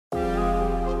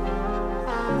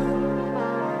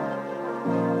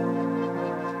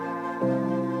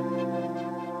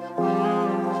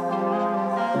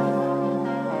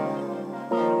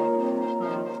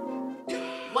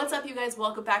you guys?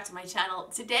 Welcome back to my channel.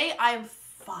 Today I am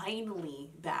finally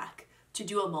back to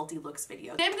do a multi-looks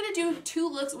video. Today I'm going to do two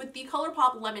looks with the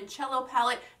Colourpop LIMONCELLO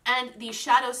palette and the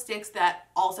shadow sticks that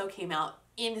also came out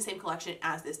in the same collection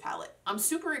as this palette. I'm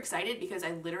super excited because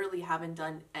I literally haven't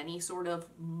done any sort of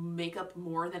makeup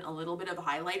more than a little bit of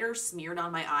highlighter smeared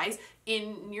on my eyes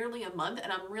in nearly a month,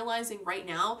 and I'm realizing right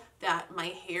now that my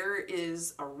hair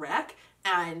is a wreck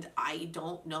and I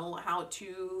don't know how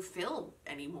to film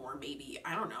anymore, maybe.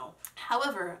 I don't know.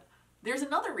 However, there's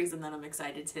another reason that I'm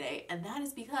excited today, and that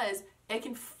is because I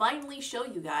can finally show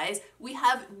you guys we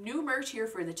have new merch here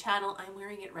for the channel. I'm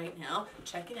wearing it right now.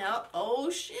 Check it out.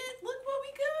 Oh shit, look what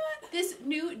we got. This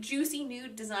new juicy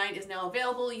nude design is now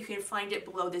available. You can find it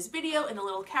below this video in the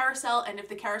little carousel, and if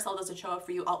the carousel doesn't show up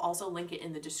for you, I'll also link it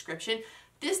in the description.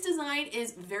 This design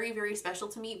is very, very special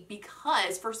to me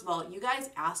because, first of all, you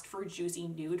guys asked for juicy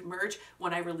nude merch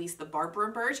when I released the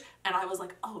Barbara merch, and I was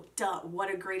like, oh, duh,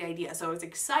 what a great idea. So I was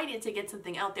excited to get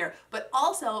something out there, but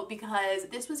also because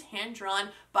this was hand-drawn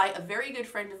by a very good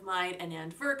friend of mine,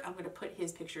 Annand. I'm going to put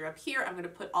his picture up here. I'm going to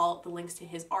put all the links to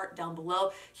his art down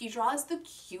below. He draws the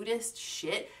cutest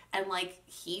shit, and like,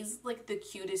 he's like the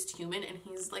cutest human, and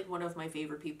he's like one of my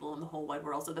favorite people in the whole wide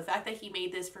world. So the fact that he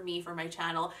made this for me, for my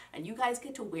channel, and you guys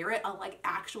get to wear it on like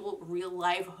actual real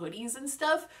life hoodies and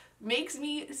stuff makes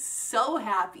me so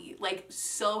happy, like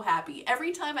so happy.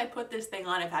 Every time I put this thing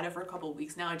on, I've had it for a couple of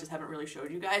weeks now, I just haven't really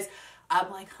showed you guys, I'm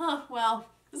like, huh, well,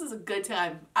 this is a good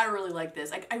time. I really like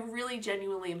this. Like, I really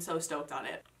genuinely am so stoked on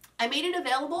it. I made it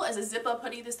available as a zip-up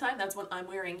hoodie this time. That's what I'm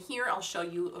wearing here. I'll show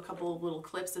you a couple of little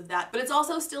clips of that. But it's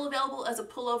also still available as a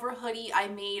pullover hoodie. I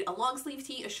made a long sleeve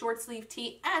tee, a short sleeve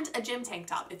tee, and a gym tank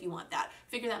top if you want that.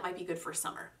 Figure that might be good for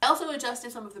summer. I also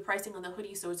adjusted some of the pricing on the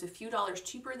hoodie, so it's a few dollars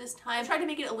cheaper this time. I tried to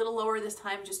make it a little lower this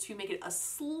time just to make it a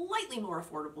slightly more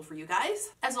affordable for you guys.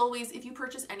 As always, if you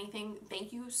purchase anything,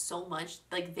 thank you so much.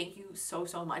 Like, thank you so,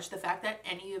 so much. The fact that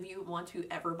any of you want to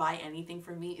ever buy anything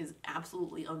from me is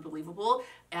absolutely unbelievable.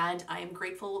 And I am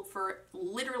grateful for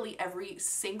literally every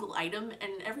single item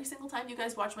and every single time you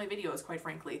guys watch my videos, quite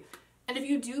frankly. And if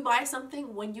you do buy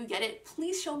something, when you get it,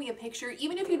 please show me a picture.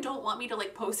 Even if you don't want me to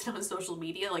like post it on social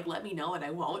media, like let me know and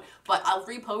I won't, but I'll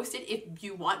repost it if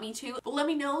you want me to. But let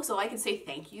me know so I can say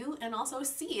thank you and also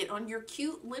see it on your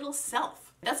cute little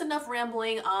self. That's enough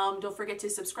rambling. Don't forget to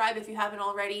subscribe if you haven't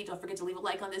already. Don't forget to leave a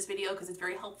like on this video because it's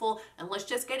very helpful. And let's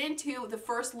just get into the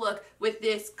first look with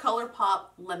this Colourpop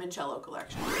LIMONCELLO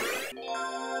collection.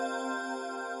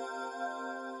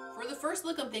 For the first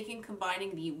look, I'm thinking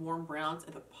combining the warm browns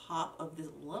and the pop of this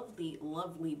lovely,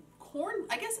 lovely corn,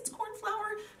 I guess it's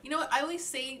cornflower. You know what, I always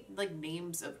say like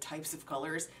names of types of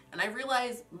colors, and I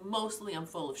realize mostly I'm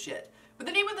full of shit. But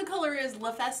the name of the color is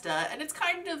La Festa, and it's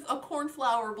kind of a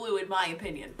cornflower blue in my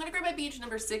opinion. I'm gonna grab my beach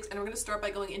number 6, and we're gonna start by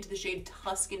going into the shade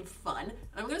Tuscan Fun. And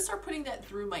I'm gonna start putting that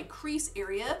through my crease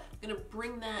area. I'm gonna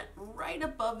bring that right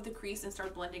above the crease and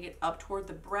start blending it up toward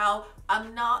the brow. I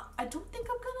don't think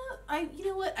I'm gonna, you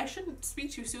know what, I shouldn't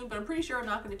speak too soon, but I'm pretty sure I'm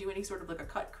not gonna do any sort of like a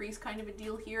cut crease kind of a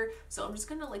deal here. So I'm just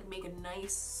gonna like make a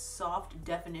nice soft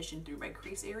definition through my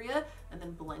crease area and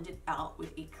then blend it out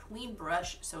with a clean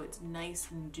brush so it's nice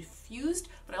and diffused.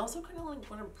 But I also kind of like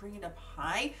want to bring it up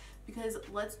high because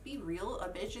let's be real, a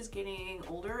bitch is getting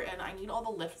older and I need all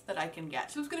the lift that I can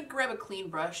get. So I'm just gonna grab a clean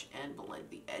brush and blend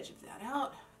the edge of that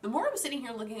out. The more I'm sitting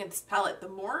here looking at this palette, the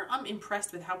more I'm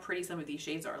impressed with how pretty some of these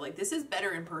shades are. Like, this is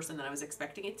better in person than I was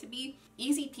expecting it to be.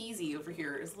 Easy peasy over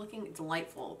here is looking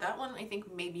delightful. That one I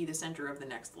think may be the center of the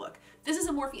next look. This is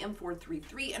a Morphe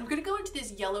M433, and I'm gonna go into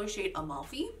this yellow shade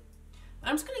Amalfi. And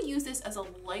I'm just gonna use this as a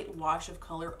light wash of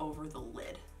color over the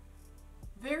lid.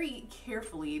 Very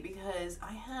carefully because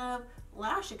I have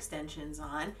lash extensions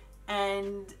on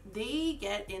and they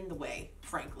get in the way,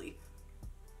 frankly.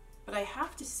 But I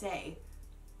have to say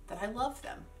that I love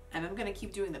them and I'm gonna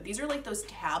keep doing them. These are like those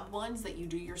tab ones that you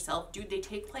do yourself. Dude, they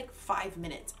take like 5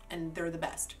 minutes and they're the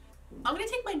best. I'm gonna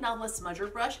take my NABLA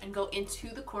smudger brush and go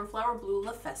into the Cornflower Blue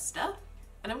La Festa,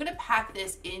 and I'm gonna pack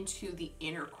this into the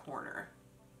inner corner.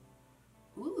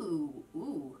 Ooh,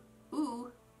 ooh,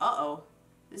 ooh, uh-oh.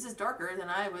 This is darker than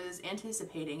I was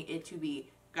anticipating it to be.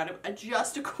 Gotta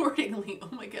adjust accordingly. Oh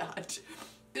my gosh.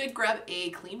 I'm gonna grab a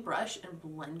clean brush and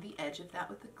blend the edge of that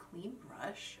with a clean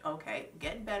brush. Okay,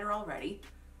 getting better already.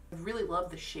 I really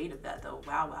love the shade of that though.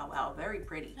 Wow, wow, wow, very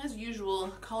pretty. As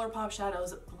usual, Colourpop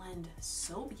shadows blend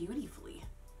so beautifully.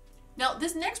 Now,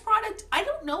 this next product, I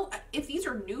don't know if these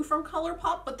are new from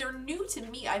Colourpop, but they're new to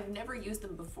me. I've never used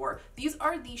them before. These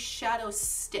are the shadow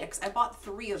sticks. I bought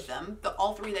 3 of them,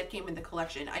 all 3 that came in the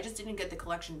collection. I just didn't get the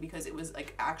collection because it was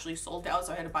like actually sold out,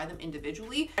 so I had to buy them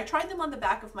individually. I tried them on the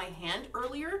back of my hand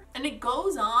earlier, and it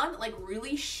goes on like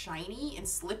really shiny and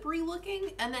slippery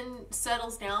looking, and then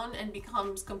settles down and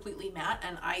becomes completely matte.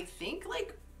 And I think,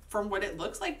 like, from what it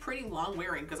looks like, pretty long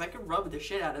wearing, because I could rub the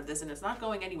shit out of this and it's not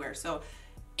going anywhere. So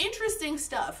interesting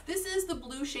stuff. This is the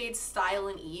blue shade Style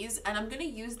and Ease, and I'm gonna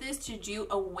use this to do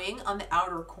a wing on the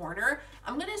outer corner.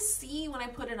 I'm gonna see when I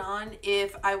put it on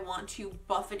if I want to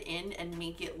buff it in and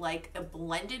make it like a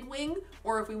blended wing,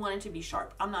 or if we want it to be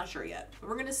sharp. I'm not sure yet. But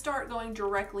we're gonna start going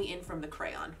directly in from the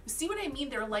crayon. See what I mean?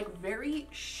 They're like very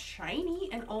shiny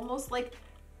and almost like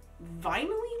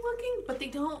vinyl-y looking, but they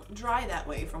don't dry that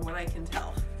way from what I can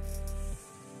tell.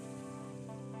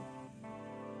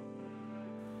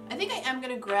 I think I am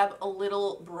gonna grab a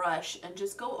little brush and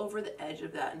just go over the edge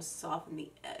of that and soften the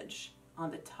edge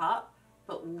on the top,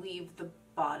 but leave the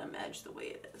bottom edge the way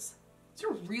it is. These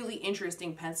are really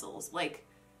interesting pencils. Like,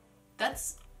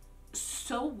 that's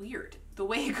so weird. The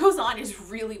way it goes on is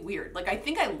really weird. Like, I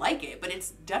think I like it, but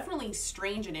it's definitely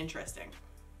strange and interesting.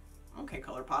 Okay,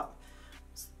 Colourpop.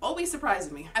 Always surprises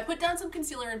me. I put down some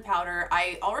concealer and powder.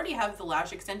 I already have the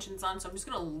lash extensions on, so I'm just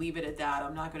gonna leave it at that.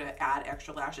 I'm not gonna add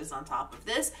extra lashes on top of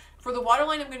this. For the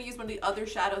waterline, I'm gonna use one of the other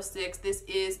shadow sticks. This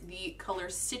is the color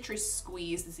Citrus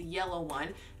Squeeze. This is a yellow one.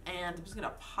 And I'm just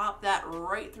gonna pop that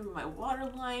right through my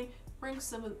waterline, bring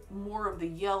some more of the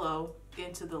yellow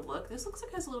into the look. This looks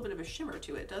like it has a little bit of a shimmer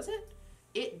to it, does it?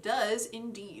 It does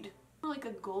indeed. Like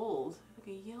a gold,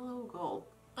 like a yellow gold.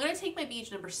 I'm gonna take my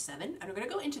beige number 7 and I'm gonna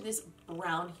go into this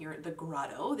brown here, the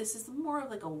Grotto. This is more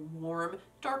of like a warm,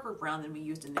 darker brown than we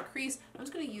used in the crease. I'm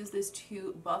just gonna use this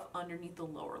to buff underneath the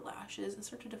lower lashes and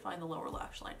start to define the lower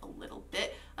lash line a little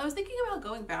bit. I was thinking about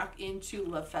going back into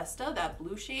La Festa, that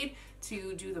blue shade,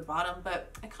 to do the bottom,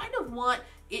 but I kind of want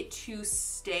it to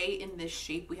stay in this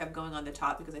shape we have going on the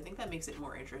top because I think that makes it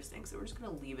more interesting. So we're just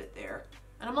gonna leave it there.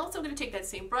 And I'm also going to take that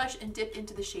same brush and dip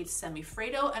into the shade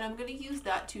Semifredo, and I'm going to use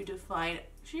that to define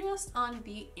just on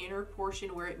the inner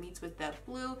portion where it meets with that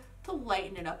blue to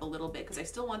lighten it up a little bit because I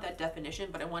still want that definition,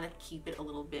 but I want to keep it a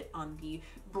little bit on the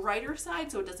brighter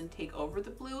side so it doesn't take over the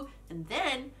blue. And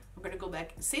then I'm going to go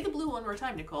back, say the blue one more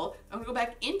time, Nicole. I'm going to go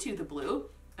back into the blue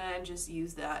and just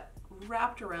use that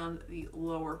wrapped around the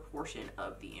lower portion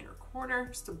of the inner corner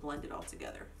just to blend it all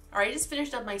together. All right, I just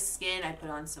finished up my skin. I put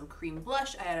on some cream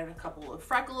blush. I added a couple of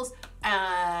freckles.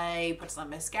 I put some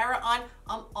mascara on.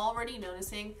 I'm already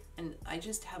noticing, and I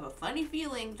just have a funny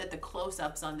feeling that the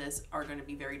close-ups on this are going to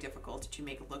be very difficult to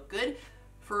make it look good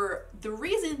for the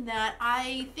reason that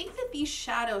I think that these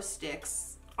shadow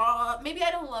sticks, maybe I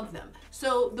don't love them.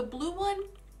 So the blue one,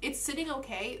 it's sitting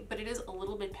okay, but it is a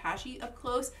little bit patchy up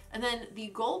close. And then the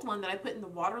gold one that I put in the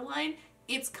waterline,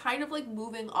 it's kind of like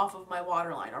moving off of my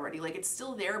waterline already. Like it's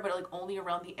still there, but like only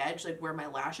around the edge, like where my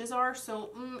lashes are. So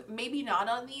maybe not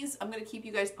on these. I'm gonna keep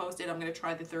you guys posted. I'm gonna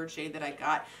try the 3rd shade that I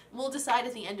got. We'll decide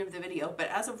at the end of the video, but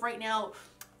as of right now,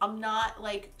 I'm not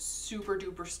like super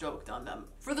duper stoked on them.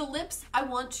 For the lips, I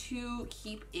want to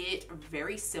keep it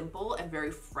very simple and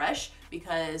very fresh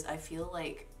because I feel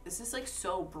like this is like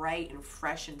so bright and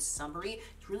fresh and summery.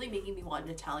 It's really making me want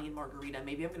an Italian margarita.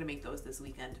 Maybe I'm gonna make those this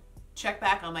weekend. Check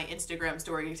back on my Instagram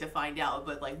story to find out,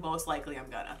 but like most likely I'm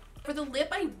gonna. For the lip,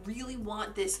 I really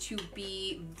want this to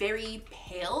be very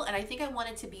pale, and I think I want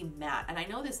it to be matte. And I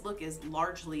know this look is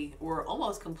largely or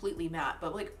almost completely matte,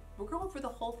 but like we're going for the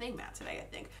whole thing matte today, I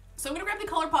think. So I'm gonna grab the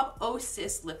Colourpop Oh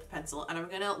Sis lip pencil and I'm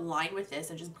gonna line with this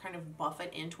and just kind of buff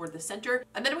it in toward the center.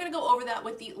 And then I'm gonna go over that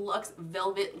with the Luxe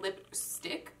Velvet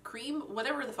Lipstick Cream,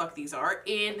 whatever the fuck these are,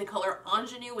 in the color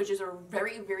Ingenue, which is a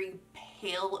very, very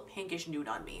pale pinkish nude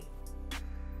on me.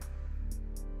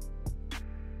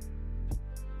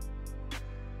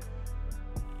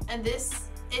 And this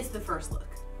is the first look.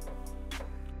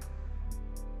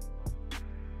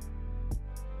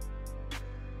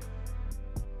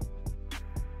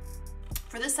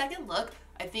 For the second look,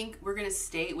 I think we're gonna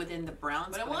stay within the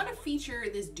browns, but I wanna feature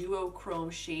this duochrome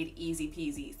shade Easy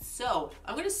Peasy. So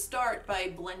I'm gonna start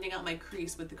by blending out my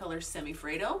crease with the color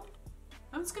Semifredo.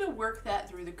 I'm just gonna work that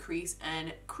through the crease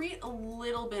and create a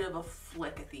little bit of a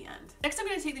flick at the end. Next, I'm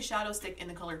gonna take the shadow stick in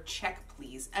the color Check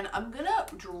Please, and I'm gonna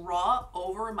draw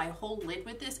over my whole lid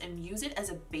with this and use it as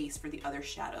a base for the other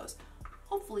shadows.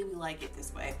 Hopefully we like it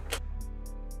this way.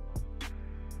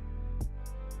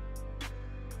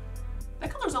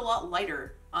 That color's a lot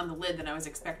lighter on the lid than I was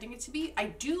expecting it to be. I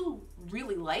do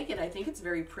really like it. I think it's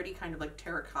very pretty, kind of like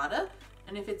terracotta.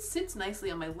 And if it sits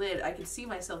nicely on my lid, I could see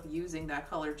myself using that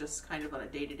color just kind of on a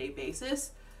day-to-day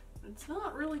basis. It's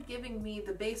not really giving me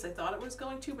the base I thought it was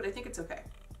going to, but I think it's okay.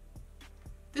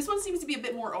 This one seems to be a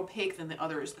bit more opaque than the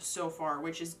others so far,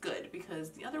 which is good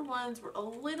because the other ones were a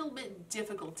little bit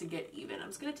difficult to get even. I'm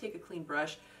just gonna take a clean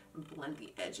brush and blend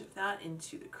the edge of that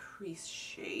into the crease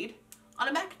shade. On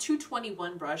a MAC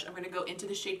 221 brush, I'm gonna go into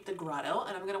the shade The Grotto,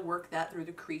 and I'm gonna work that through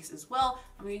the crease as well.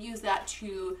 I'm gonna use that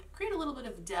to create a little bit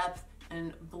of depth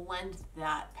and blend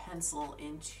that pencil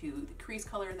into the crease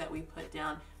color that we put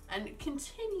down and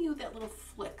continue that little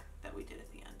flick that we did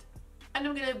at the end. And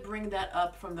I'm gonna bring that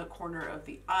up from the corner of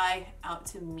the eye out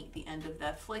to meet the end of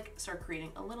that flick, start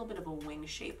creating a little bit of a wing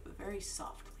shape, but very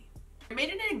softly. I made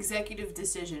an executive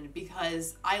decision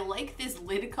because I like this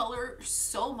lid color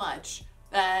so much,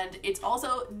 and it's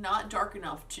also not dark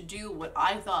enough to do what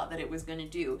I thought that it was gonna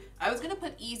do. I was gonna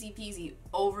put Easy Peasy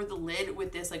over the lid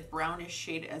with this like brownish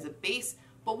shade as a base,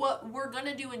 but what we're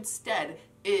gonna do instead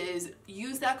is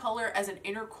use that color as an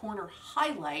inner corner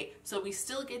highlight so we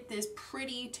still get this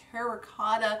pretty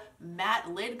terracotta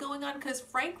matte lid going on, because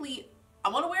frankly, I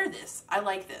wanna wear this. I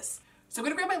like this. So I'm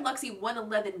gonna grab my Luxie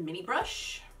 111 mini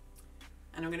brush,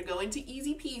 and I'm gonna go into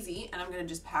Easy Peasy, and I'm gonna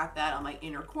just pat that on my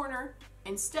inner corner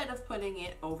instead of putting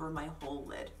it over my whole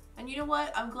lid. And you know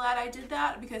what? I'm glad I did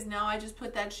that because now I just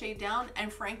put that shade down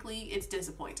and frankly, it's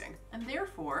disappointing. And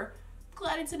therefore, I'm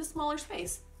glad it's in a smaller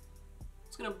space. I'm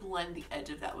just gonna blend the edge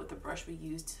of that with the brush we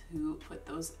used to put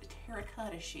those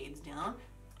terracotta shades down.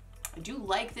 I do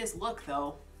like this look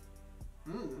though.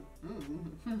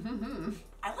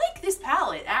 I like this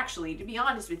palette actually, to be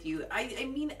honest with you. I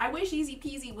mean, I wish Easy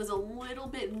Peasy was a little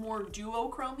bit more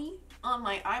duochromy on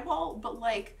my eyeball, but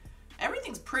like,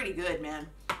 everything's pretty good, man.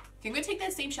 Okay, I'm gonna take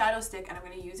that same shadow stick and I'm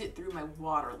gonna use it through my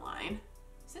waterline.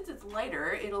 Since it's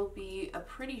lighter, it'll be a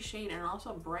pretty shade and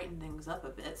also brighten things up a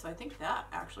bit. So I think that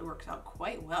actually works out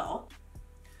quite well.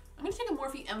 I'm gonna take a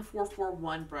Morphe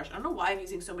M441 brush. I don't know why I'm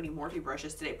using so many Morphe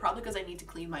brushes today. Probably because I need to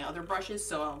clean my other brushes,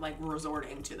 so I'm like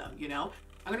resorting to them, you know?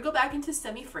 I'm gonna go back into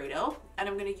Semi-Fredo and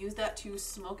I'm gonna use that to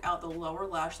smoke out the lower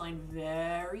lash line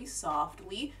very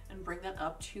softly and bring that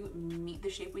up to meet the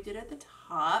shape we did at the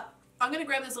top. I'm gonna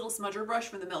grab this little smudger brush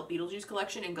from the Melt Beetlejuice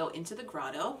collection and go into the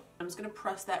Grotto. I'm just gonna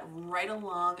press that right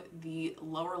along the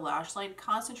lower lash line,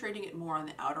 concentrating it more on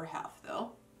the outer half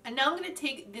though. And now I'm gonna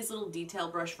take this little detail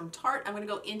brush from Tarte. I'm gonna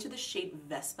go into the shade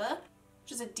Vespa,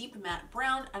 which is a deep matte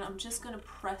brown, and I'm just gonna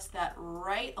press that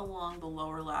right along the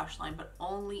lower lash line, but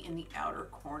only in the outer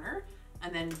corner,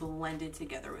 and then blend it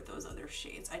together with those other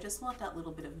shades. I just want that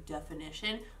little bit of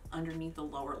definition underneath the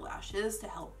lower lashes to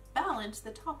help balance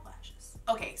the top lashes.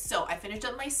 Okay, so I finished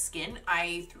up my skin.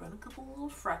 I threw on a couple little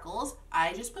freckles.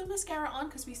 I just put mascara on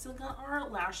because we still got our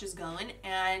lashes going.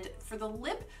 And for the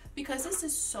lip, because this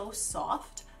is so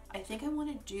soft, I think I want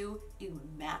to do a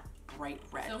matte bright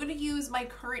red. So I'm going to use my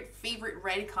current favorite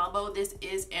red combo. This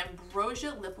is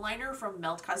Ambrosia lip liner from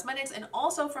Melt Cosmetics, and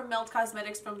also from Melt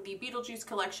Cosmetics from the Beetlejuice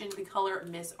collection, the color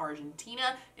Miss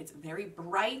Argentina. It's very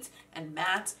bright and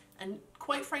matte and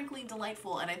quite frankly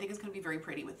delightful, and I think it's going to be very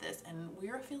pretty with this. And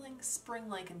we're feeling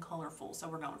spring-like and colorful, so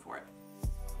we're going for it.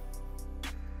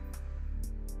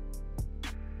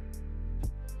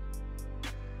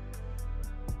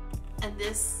 And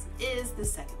this is the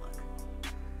second look.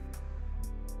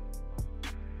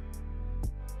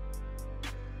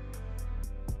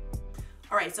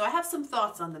 All right, so I have some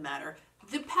thoughts on the matter.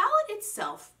 The palette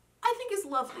itself, I think, is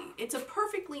lovely. It's a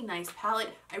perfectly nice palette.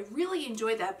 I really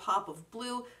enjoyed that pop of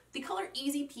blue. The color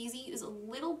Easy Peasy is a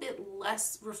little bit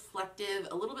less reflective,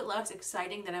 a little bit less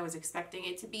exciting than I was expecting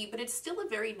it to be, but it's still a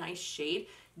very nice shade.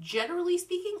 Generally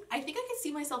speaking, I think I could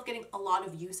see myself getting a lot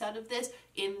of use out of this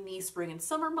in the spring and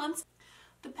summer months.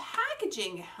 The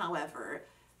packaging, however,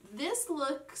 this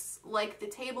looks like the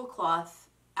tablecloth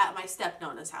at my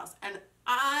stepnonna's house, and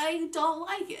I don't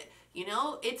like it. You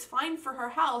know, it's fine for her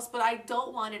house, but I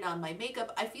don't want it on my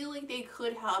makeup. I feel like they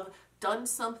could have done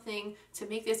something to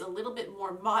make this a little bit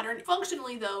more modern.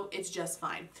 Functionally though, it's just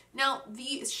fine. Now,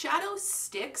 the shadow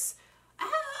sticks, I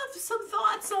have some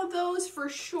thoughts on those for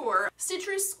sure.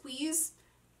 Citrus Squeeze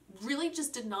really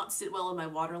just did not sit well in my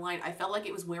waterline. I felt like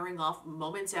it was wearing off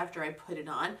moments after I put it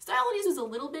on. Stylities was a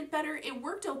little bit better. It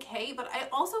worked okay, but I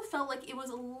also felt like it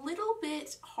was a little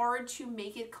bit hard to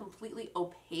make it completely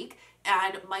opaque,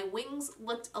 and my wings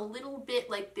looked a little bit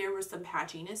like there was some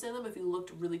patchiness in them if you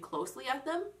looked really closely at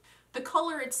them. The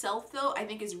color itself though, I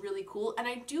think is really cool, and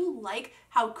I do like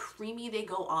how creamy they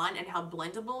go on and how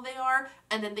blendable they are,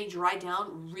 and then they dry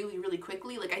down really, really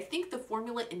quickly. Like, I think the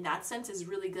formula in that sense is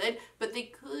really good, but they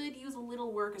could use a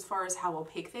little work work as far as how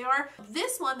opaque they are.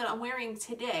 This one that I'm wearing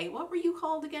today, what were you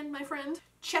called again, my friend?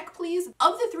 Check please.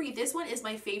 Of the three, this one is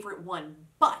my favorite one,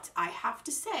 but I have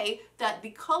to say that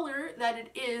the color that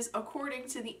it is, according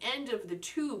to the end of the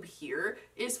tube here,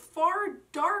 is far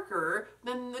darker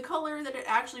than the color that it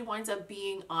actually winds up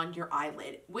being on your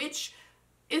eyelid, which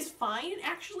is fine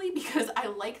actually, because I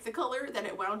like the color that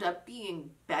it wound up being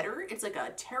better. It's like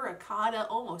a terracotta,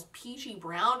 almost peachy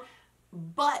brown.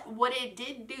 But what it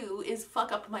did do is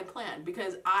fuck up my plan,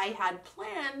 because I had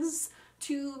plans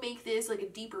to make this like a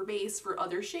deeper base for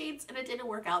other shades, and it didn't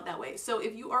work out that way. So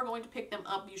if you are going to pick them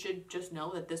up, you should just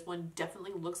know that this one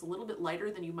definitely looks a little bit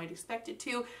lighter than you might expect it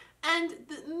to. And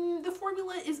the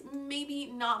formula is maybe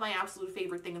not my absolute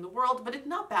favorite thing in the world, but it's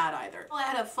not bad either. Well, I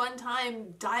had a fun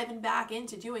time diving back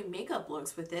into doing makeup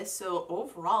looks with this, so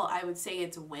overall I would say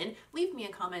it's a win. Leave me a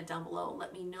comment down below.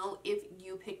 Let me know if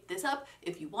you picked this up,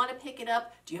 if you want to pick it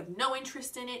up. Do you have no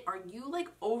interest in it? Are you like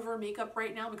over makeup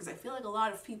right now? Because I feel like a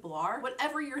lot of people are.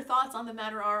 Whatever your thoughts on the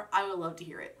matter are, I would love to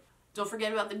hear it. Don't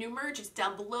forget about the new merch. It's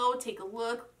down below. Take a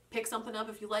look. Pick something up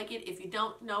if you like it. If you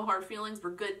don't, no hard feelings.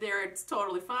 We're good there. It's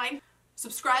totally fine.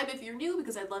 Subscribe if you're new,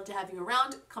 because I'd love to have you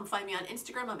around. Come find me on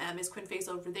Instagram. I'm at Miss Quinface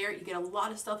over there. You get a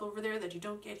lot of stuff over there that you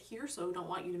don't get here, so don't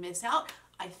want you to miss out.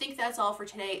 I think that's all for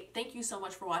today. Thank you so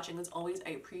much for watching. As always, I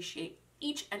appreciate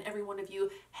each and every one of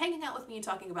you hanging out with me and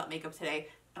talking about makeup today,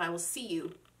 and I will see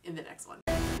you in the next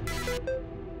one.